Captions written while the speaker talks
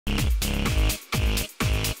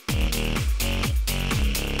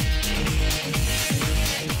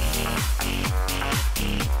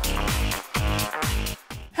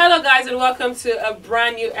Hello guys and welcome to a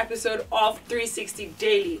brand new episode of 360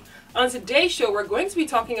 Daily. On today's show, we're going to be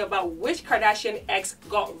talking about which Kardashian ex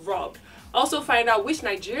got robbed. Also find out which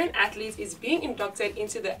Nigerian athlete is being inducted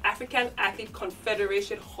into the African Athlete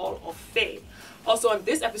Confederation Hall of Fame. Also on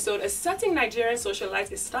this episode, a certain Nigerian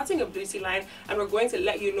socialite is starting a beauty line and we're going to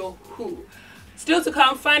let you know who. Still to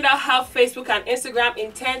come, find out how Facebook and Instagram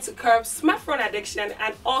intend to curb smartphone addiction,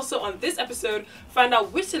 and also on this episode, find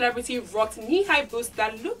out which celebrity rocked knee-high boots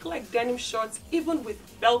that look like denim shorts even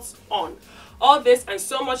with belts on. All this and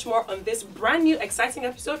so much more on this brand new exciting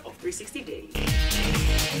episode of 360 Daily.